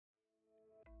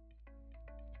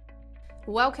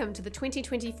Welcome to the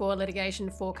 2024 Litigation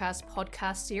Forecast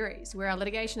podcast series, where our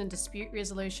litigation and dispute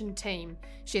resolution team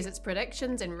shares its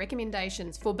predictions and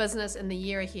recommendations for business in the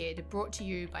year ahead, brought to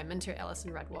you by Minter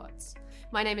Ellison Rudd Watts.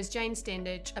 My name is Jane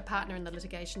Standage, a partner in the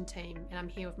litigation team, and I'm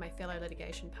here with my fellow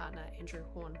litigation partner, Andrew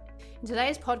Horn. In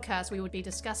today's podcast, we will be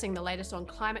discussing the latest on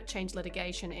climate change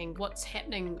litigation and what's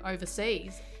happening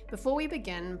overseas. Before we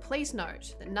begin, please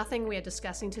note that nothing we are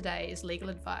discussing today is legal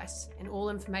advice, and all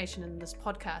information in this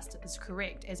podcast is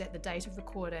correct as at the date of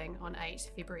recording on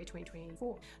 8 February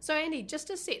 2024. So Andy, just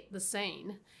to set the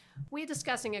scene, we're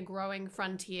discussing a growing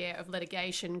frontier of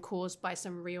litigation caused by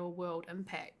some real-world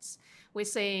impacts. We're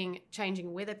seeing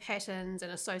changing weather patterns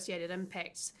and associated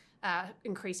impacts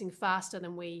increasing faster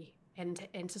than we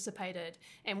anticipated,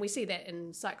 and we see that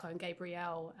in Cyclone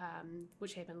Gabrielle,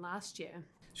 which happened last year.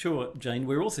 Sure, Jane.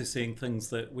 We're also seeing things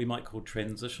that we might call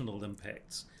transitional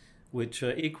impacts, which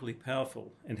are equally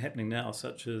powerful and happening now,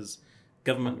 such as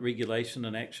government regulation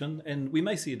and action, and we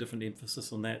may see a different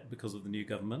emphasis on that because of the new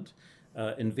government,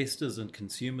 investors and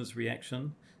consumers'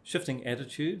 reaction, shifting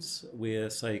attitudes where,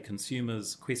 say,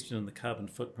 consumers question the carbon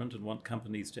footprint and want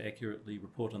companies to accurately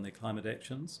report on their climate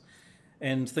actions,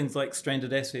 and things like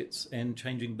stranded assets and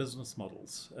changing business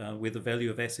models, where the value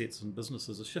of assets and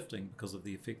businesses are shifting because of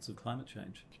the effects of climate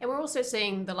change. And we're also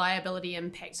seeing the liability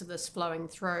impacts of this flowing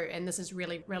through, and this is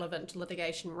really relevant to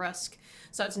litigation risk.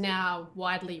 So it's now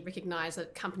widely recognised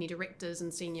that company directors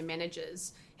and senior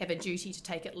managers have a duty to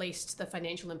take at least the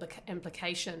financial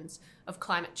implications of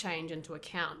climate change into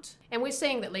account. And we're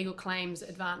seeing that legal claims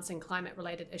advancing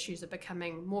climate-related issues are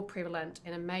becoming more prevalent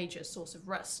and a major source of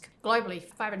risk. Globally,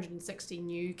 560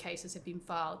 new cases have been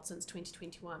filed since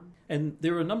 2021. And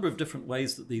there are a number of different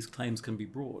ways that these claims can be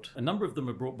brought. A number of them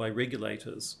are brought by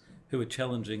regulators who are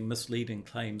challenging misleading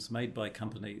claims made by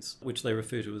companies, which they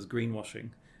refer to as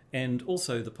greenwashing, and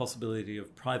also the possibility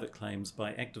of private claims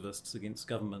by activists against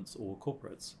governments or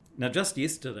corporates. Now, just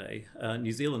yesterday,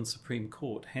 New Zealand's Supreme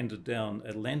Court handed down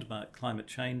a landmark climate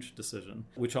change decision,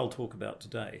 which I'll talk about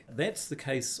today. That's the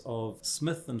case of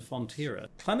Smith and Fonterra.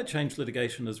 Climate change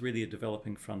litigation is really a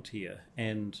developing frontier,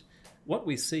 and what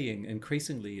we're seeing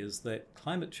increasingly is that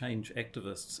climate change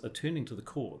activists are turning to the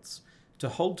courts to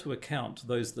hold to account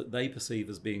those that they perceive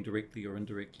as being directly or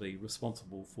indirectly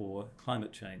responsible for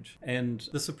climate change. And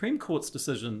the Supreme Court's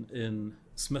decision in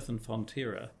Smith and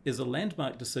Fonterra is a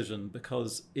landmark decision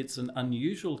because it's an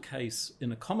unusual case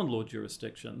in a common law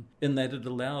jurisdiction in that it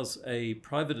allows a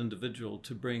private individual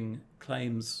to bring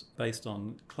claims based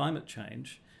on climate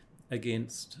change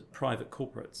against private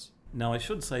corporates. Now, I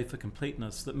should say for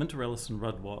completeness that Minter Ellison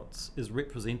Rudd Watts is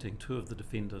representing two of the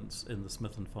defendants in the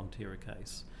Smith and Fonterra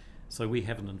case, so we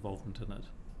have an involvement in it.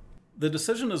 The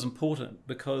decision is important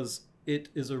because it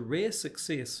is a rare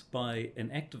success by an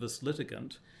activist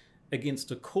litigant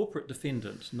against a corporate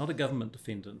defendant, not a government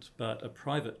defendant, but a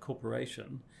private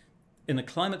corporation, in a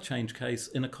climate change case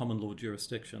in a common law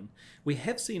jurisdiction. We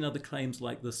have seen other claims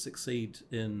like this succeed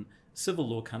in civil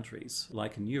law countries,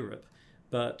 like in Europe,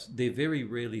 but they're very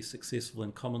rarely successful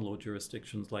in common law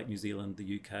jurisdictions like New Zealand,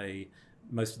 the UK,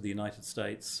 most of the United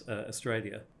States,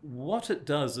 Australia. What it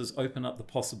does is open up the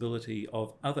possibility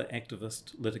of other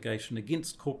activist litigation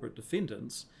against corporate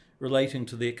defendants relating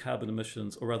to their carbon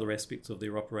emissions or other aspects of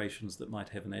their operations that might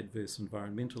have an adverse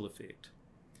environmental effect.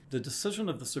 The decision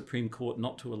of the Supreme Court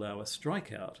not to allow a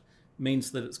strikeout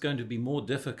means that it's going to be more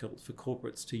difficult for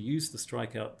corporates to use the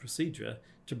strikeout procedure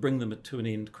to bring them to an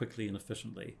end quickly and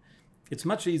efficiently. It's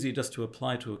much easier just to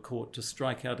apply to a court to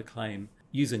strike out a claim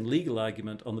using legal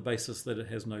argument on the basis that it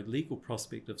has no legal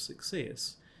prospect of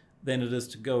success than it is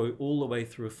to go all the way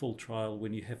through a full trial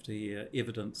when you have to hear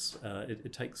evidence.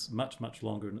 It takes much, much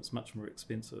longer and it's much more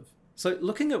expensive. So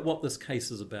looking at what this case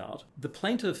is about, the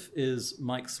plaintiff is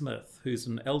Mike Smith, who's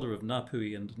an elder of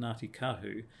Ngāpuhi and Ngāti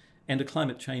Kahu, and a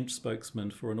climate change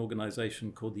spokesman for an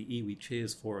organisation called the Iwi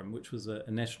Chairs Forum, which was a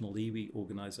national iwi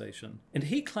organisation. And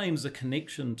he claims a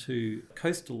connection to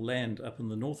coastal land up in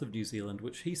the north of New Zealand,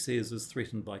 which he says is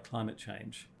threatened by climate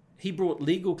change. He brought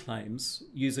legal claims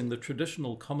using the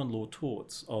traditional common law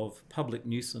torts of public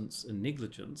nuisance and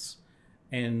negligence,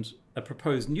 and a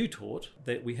proposed new tort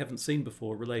that we haven't seen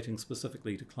before relating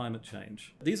specifically to climate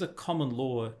change. These are common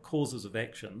law causes of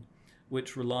action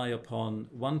which rely upon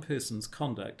one person's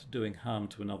conduct doing harm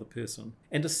to another person.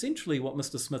 And essentially what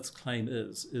Mr. Smith's claim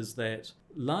is that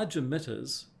large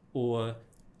emitters or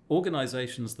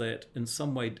organisations that in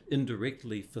some way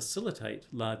indirectly facilitate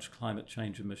large climate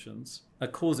change emissions are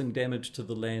causing damage to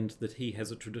the land that he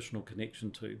has a traditional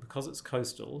connection to. Because it's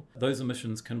coastal, those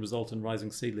emissions can result in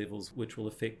rising sea levels, which will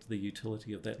affect the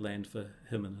utility of that land for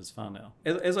him and his whānau.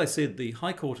 As I said, the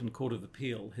High Court and Court of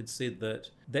Appeal had said that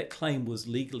that claim was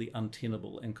legally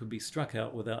untenable and could be struck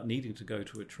out without needing to go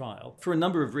to a trial for a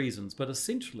number of reasons, but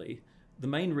essentially the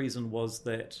main reason was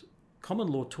that common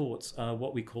law torts are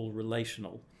what we call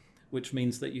relational, which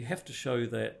means that you have to show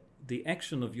that the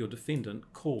action of your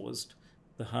defendant caused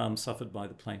the harm suffered by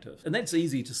the plaintiff. And that's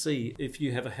easy to see if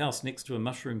you have a house next to a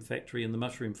mushroom factory and the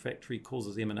mushroom factory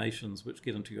causes emanations which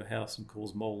get into your house and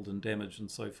cause mold and damage and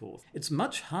so forth. It's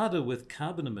much harder with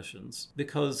carbon emissions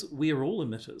because we are all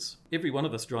emitters. Every one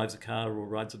of us drives a car or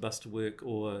rides a bus to work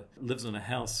or lives in a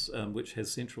house which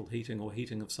has central heating or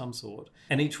heating of some sort.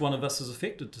 And each one of us is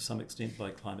affected to some extent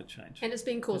by climate change. And it's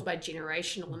been caused by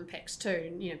generational impacts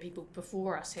too. You know, people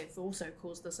before us have also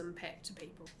caused this impact to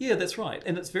people. Yeah, that's right.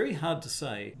 And it's very hard to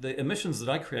say. The emissions that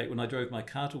I create when I drove my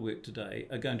car to work today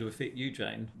are going to affect you,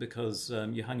 Jane, because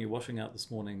you hung your washing out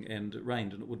this morning and it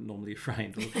rained and it wouldn't normally have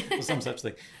rained or some such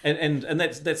thing. And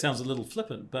that sounds a little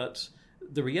flippant, but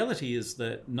the reality is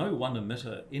that no one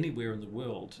emitter anywhere in the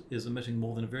world is emitting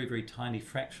more than a very, very tiny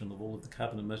fraction of all of the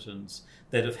carbon emissions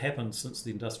that have happened since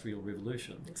the Industrial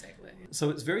Revolution. Exactly. So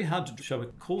it's very hard to show a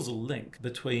causal link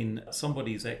between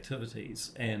somebody's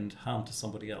activities and harm to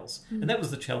somebody else. And that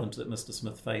was the challenge that Mr.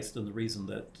 Smith faced and the reason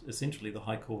that essentially the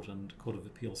High Court and Court of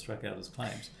Appeal struck out his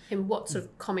claims. And what sort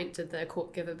of comment did the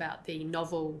court give about the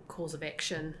novel cause of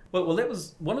action? Well, that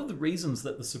was one of the reasons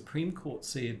that the Supreme Court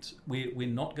said we're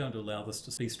not going to allow this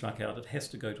to be struck out. It has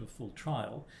to go to a full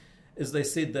trial. Is they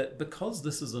said that because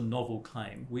this is a novel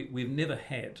claim, we've never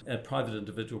had a private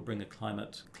individual bring a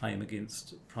climate claim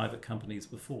against private companies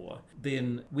before,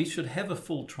 then we should have a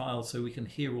full trial so we can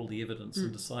hear all the evidence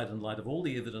and decide in light of all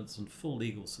the evidence and full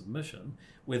legal submission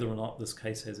whether or not this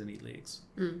case has any legs,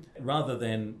 rather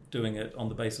than doing it on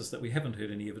the basis that we haven't heard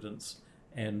any evidence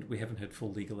and we haven't had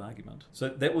full legal argument. So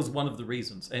that was one of the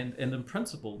reasons. And in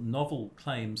principle, novel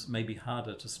claims may be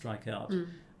harder to strike out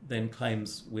than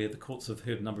claims where the courts have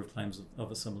heard a number of claims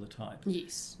of a similar type.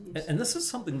 Yes. And this is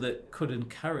something that could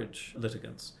encourage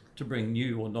litigants to bring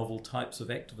new or novel types of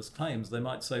activist claims. They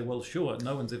might say, well, sure,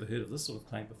 no one's ever heard of this sort of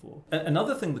claim before.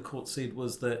 Another thing the court said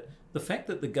was that the fact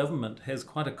that the government has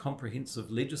quite a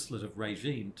comprehensive legislative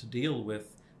regime to deal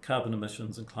with carbon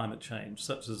emissions and climate change,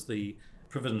 such as the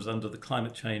provisions under the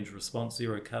Climate Change Response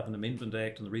Zero Carbon Amendment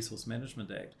Act and the Resource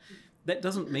Management Act, that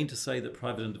doesn't mean to say that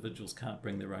private individuals can't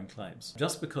bring their own claims.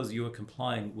 Just because you are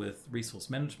complying with resource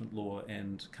management law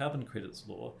and carbon credits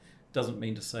law doesn't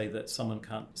mean to say that someone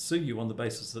can't sue you on the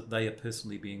basis that they are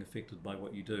personally being affected by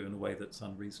what you do in a way that's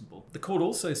unreasonable. The court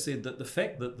also said that the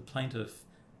fact that the plaintiff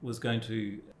was going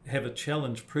to have a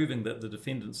challenge proving that the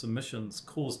defendant's emissions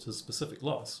caused his specific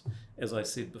loss, as I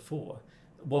said before,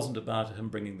 wasn't a bar to him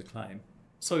bringing the claim.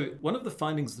 So one of the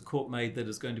findings the court made that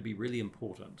is going to be really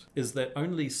important is that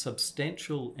only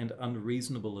substantial and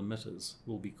unreasonable emitters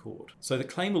will be caught. So the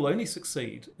claim will only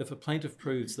succeed if a plaintiff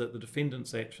proves that the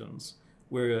defendant's actions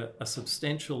were a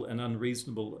substantial and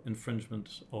unreasonable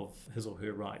infringement of his or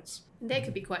her rights. That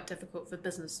could be quite difficult for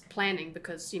business planning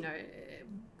because, you know,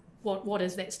 what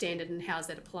is that standard and how is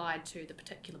that applied to the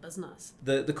particular business?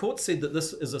 The court said that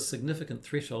this is a significant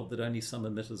threshold that only some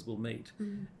emitters will meet.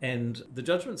 And the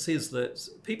judgment says that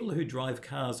people who drive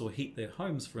cars or heat their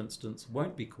homes, for instance,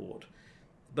 won't be caught.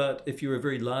 But if you're a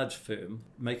very large firm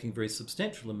making very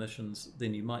substantial emissions,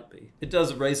 then you might be. It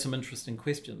does raise some interesting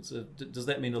questions. Does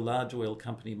that mean a large oil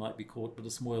company might be caught, but a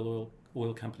small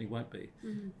oil company won't be?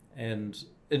 And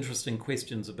interesting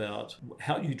questions about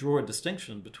how you draw a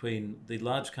distinction between the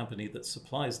large company that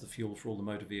supplies the fuel for all the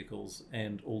motor vehicles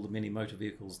and all the many motor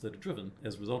vehicles that are driven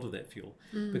as a result of that fuel,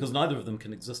 because neither of them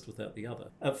can exist without the other.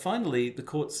 Finally, the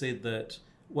court said that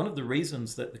one of the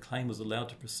reasons that the claim was allowed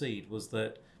to proceed was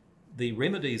that the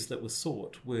remedies that were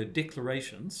sought were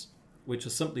declarations, which are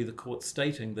simply the court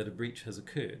stating that a breach has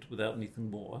occurred without anything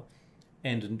more,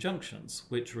 and injunctions,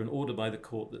 which are an order by the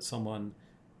court that someone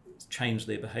change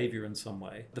their behaviour in some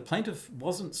way. The plaintiff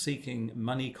wasn't seeking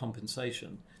money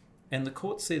compensation, and the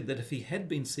court said that if he had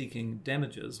been seeking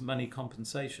damages, money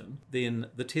compensation, then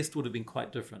the test would have been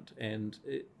quite different, and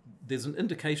there's an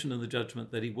indication in the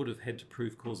judgment that he would have had to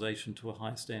prove causation to a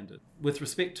high standard. With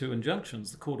respect to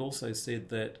injunctions, the court also said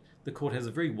that the court has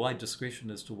a very wide discretion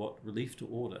as to what relief to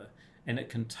order, and it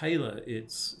can tailor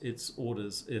its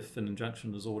orders if an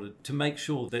injunction is ordered to make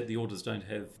sure that the orders don't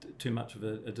have too much of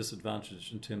a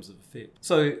disadvantage in terms of effect.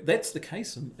 So that's the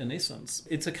case in essence.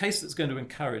 It's a case that's going to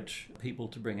encourage people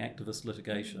to bring activist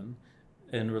litigation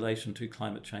in relation to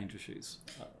climate change issues,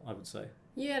 I would say.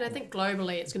 Yeah, and I think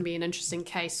globally it's going to be an interesting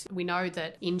case. We know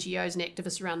that NGOs and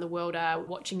activists around the world are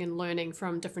watching and learning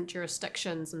from different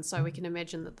jurisdictions, and so we can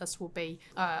imagine that this will be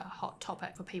a hot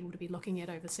topic for people to be looking at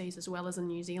overseas as well as in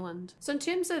New Zealand. So in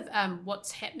terms of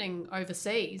what's happening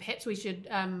overseas, perhaps we should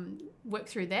work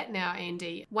through that now,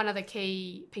 Andy. One of the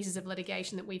key pieces of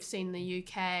litigation that we've seen in the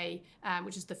UK,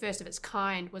 which is the first of its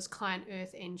kind, was Client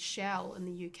Earth and Shell in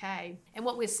the UK. And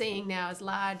what we're seeing now is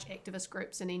large activist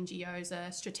groups and NGOs are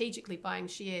strategically buying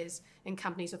shares in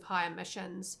companies with high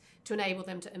emissions to enable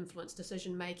them to influence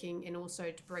decision making and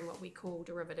also to bring what we call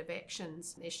derivative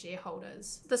actions as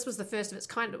shareholders. This was the first of its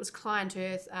kind. It was Client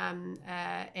Earth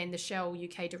and the Shell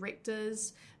UK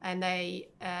directors, and they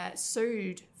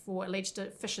sued for alleged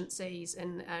deficiencies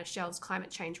in Shell's climate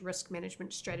change risk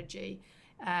management strategy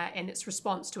and its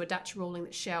response to a Dutch ruling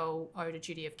that Shell owed a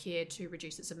duty of care to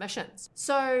reduce its emissions.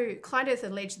 So Client Earth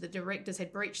alleged that the directors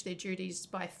had breached their duties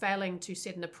by failing to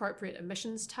set an appropriate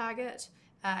emissions target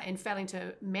and failing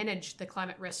to manage the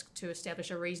climate risk to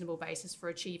establish a reasonable basis for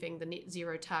achieving the net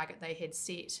zero target they had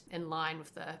set in line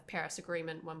with the Paris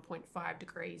Agreement 1.5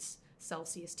 degrees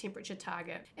Celsius temperature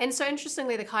target. And so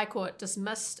interestingly, the High Court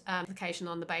dismissed application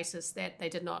on the basis that they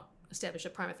did not establish a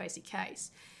prima facie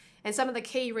case. And some of the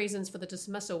key reasons for the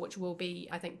dismissal, which will be,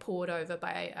 I think, pored over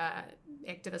by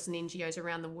activists and NGOs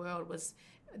around the world, was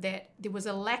that there was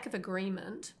a lack of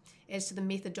agreement as to the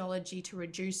methodology to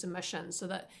reduce emissions, so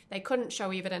that they couldn't show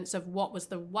evidence of what was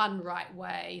the one right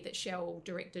way that Shell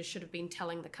directors should have been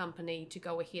telling the company to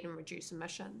go ahead and reduce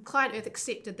emissions. Client Earth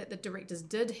accepted that the directors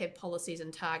did have policies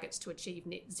and targets to achieve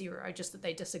net zero, just that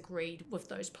they disagreed with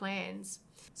those plans.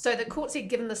 So the court said,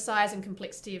 given the size and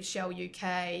complexity of Shell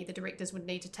UK, the directors would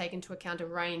need to take into account a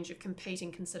range of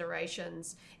competing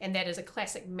considerations, and that is a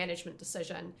classic management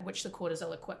decision, which the court is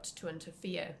ill-equipped to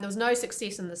interfere. There was no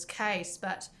success in this case,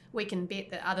 but we can bet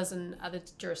that others in other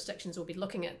jurisdictions will be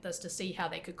looking at this to see how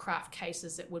they could craft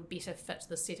cases that would better fit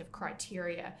the set of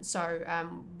criteria. So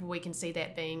we can see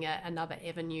that being another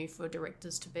avenue for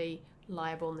directors to be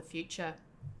liable in the future.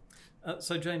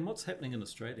 So Jane, what's happening in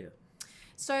Australia?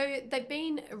 So they've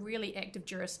been a really active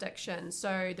jurisdiction.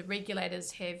 So the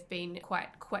regulators have been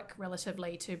quite quick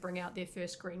relatively to bring out their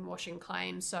first greenwashing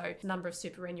claims. So a number of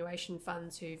superannuation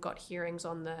funds who've got hearings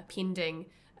on the pending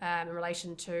in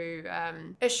relation to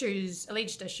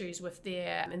alleged issues with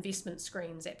their investment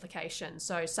screens application.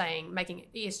 So making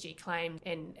ESG claims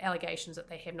and allegations that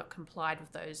they have not complied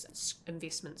with those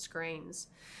investment screens.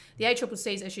 The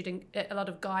ACCC has issued a lot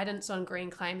of guidance on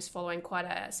green claims following quite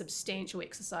a substantial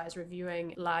exercise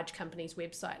reviewing large companies'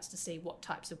 websites to see what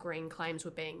types of green claims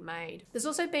were being made. There's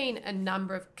also been a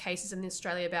number of cases in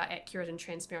Australia about accurate and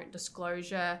transparent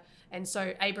disclosure, and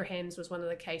so Abraham's was one of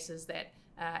the cases that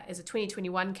is a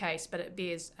 2021 case, but it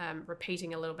bears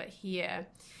repeating a little bit here.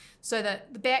 So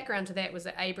the background to that was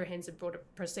that Abraham's had brought a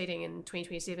proceeding in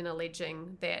 2027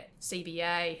 alleging that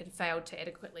CBA had failed to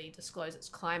adequately disclose its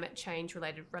climate change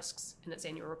related risks in its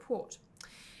annual report.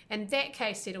 And that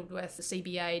case settled with the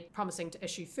CBA promising to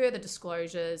issue further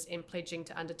disclosures and pledging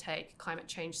to undertake climate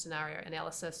change scenario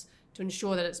analysis to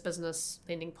ensure that its business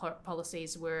lending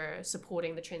policies were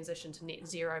supporting the transition to net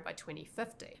zero by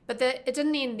 2050. But it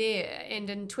didn't end there, and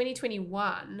in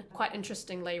 2021, quite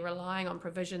interestingly, relying on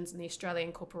provisions in the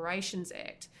Australian Corporations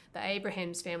Act, the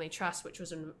Abraham's Family Trust, which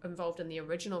was involved in the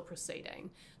original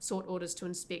proceeding, sought orders to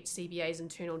inspect CBA's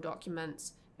internal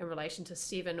documents in relation to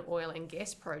 7 oil and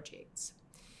gas projects.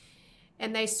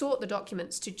 And they sought the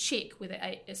documents to check whether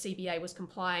a CBA was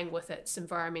complying with its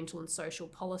environmental and social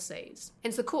policies.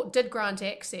 And so the court did grant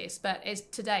access, but as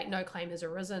to date, no claim has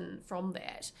arisen from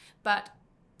that. But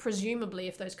presumably,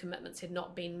 if those commitments had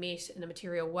not been met in a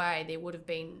material way, there would have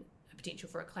been a potential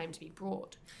for a claim to be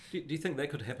brought. Do you think that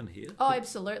could happen here? Oh,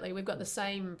 absolutely. We've got the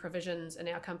same provisions in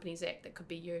our Companies Act that could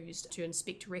be used to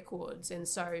inspect records. And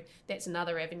so that's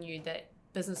another avenue that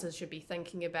businesses should be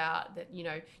thinking about, that, you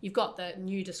know, you've got the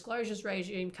new disclosures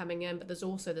regime coming in, but there's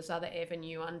also this other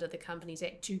avenue under the Companies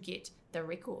Act to get the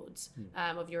records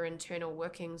of your internal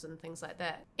workings and things like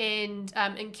that. And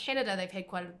in Canada, they've had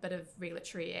quite a bit of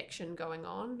regulatory action going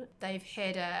on. They've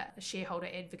had a shareholder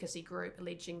advocacy group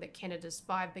alleging that Canada's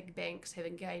 5 big banks have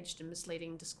engaged in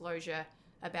misleading disclosure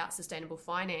about sustainable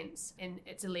finance, and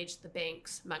it's alleged the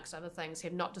banks, amongst other things,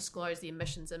 have not disclosed the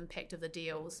emissions impact of the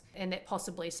deals, and that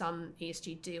possibly some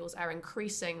ESG deals are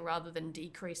increasing rather than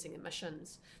decreasing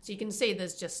emissions. So you can see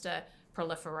there's just a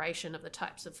proliferation of the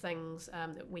types of things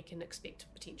that we can expect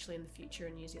potentially in the future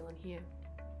in New Zealand here.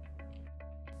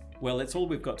 Well, that's all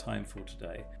we've got time for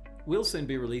today. We'll soon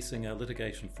be releasing our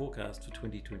litigation forecast for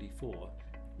 2024,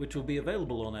 which will be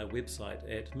available on our website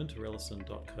at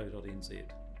minterellison.co.nz.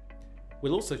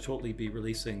 We'll also shortly be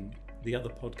releasing the other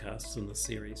podcasts in this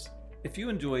series. If you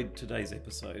enjoyed today's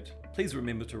episode, please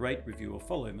remember to rate, review or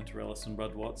follow Minter Ellison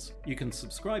Rudwatts. You can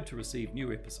subscribe to receive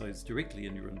new episodes directly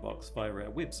in your inbox via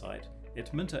our website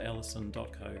at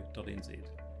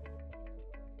minterellison.co.nz.